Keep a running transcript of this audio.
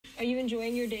Are you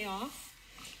enjoying your day off?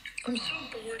 I'm so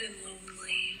bored and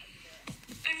lonely.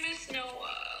 I miss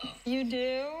Noah. You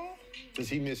do? Does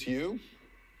he miss you?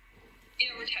 Yeah,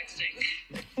 we're texting.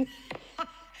 Wait,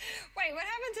 what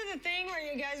happened to the thing where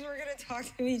you guys were gonna talk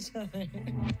to each other?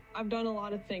 I've done a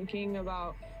lot of thinking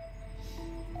about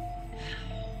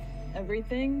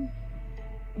everything.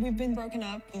 We've been broken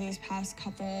up in these past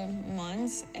couple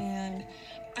months, and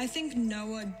I think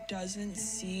Noah doesn't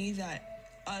see that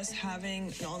us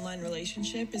having an online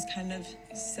relationship is kind of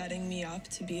setting me up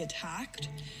to be attacked.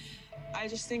 I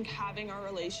just think having our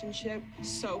relationship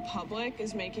so public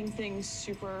is making things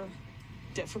super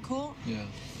difficult. Yeah.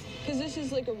 Because this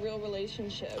is like a real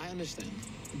relationship. I understand,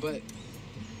 but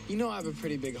you know I have a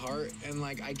pretty big heart, and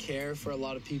like I care for a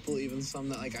lot of people, even some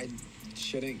that like I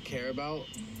shouldn't care about,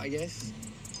 I guess.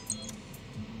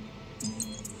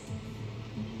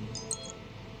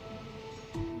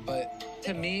 But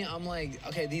to me, I'm like,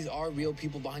 okay, these are real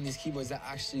people behind these keyboards that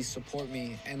actually support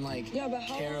me and like care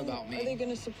about me. Are they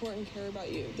gonna support and care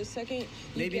about you? The second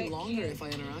maybe longer if I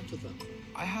interact with them.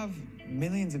 I have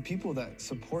millions of people that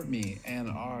support me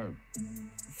and are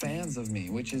fans of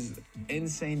me, which is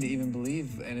insane to even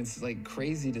believe, and it's like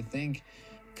crazy to think,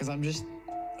 because I'm just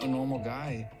a normal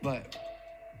guy. But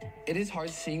it is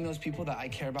hard seeing those people that I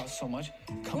care about so much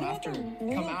come after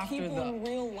the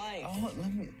real life. Oh,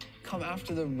 let me come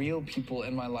after the real people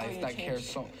in my life that care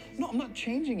so. No, I'm not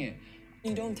changing it.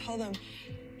 You don't tell them,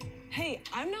 hey,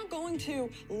 I'm not going to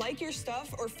like your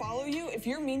stuff or follow you if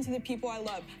you're mean to the people I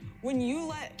love. When you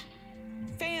let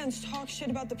fans talk shit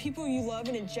about the people you love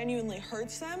and it genuinely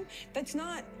hurts them,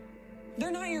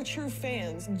 they're not your true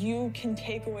fans. You can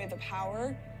take away the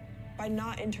power by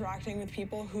not interacting with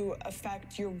people who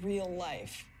affect your real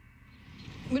life.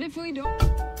 But if we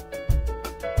don't...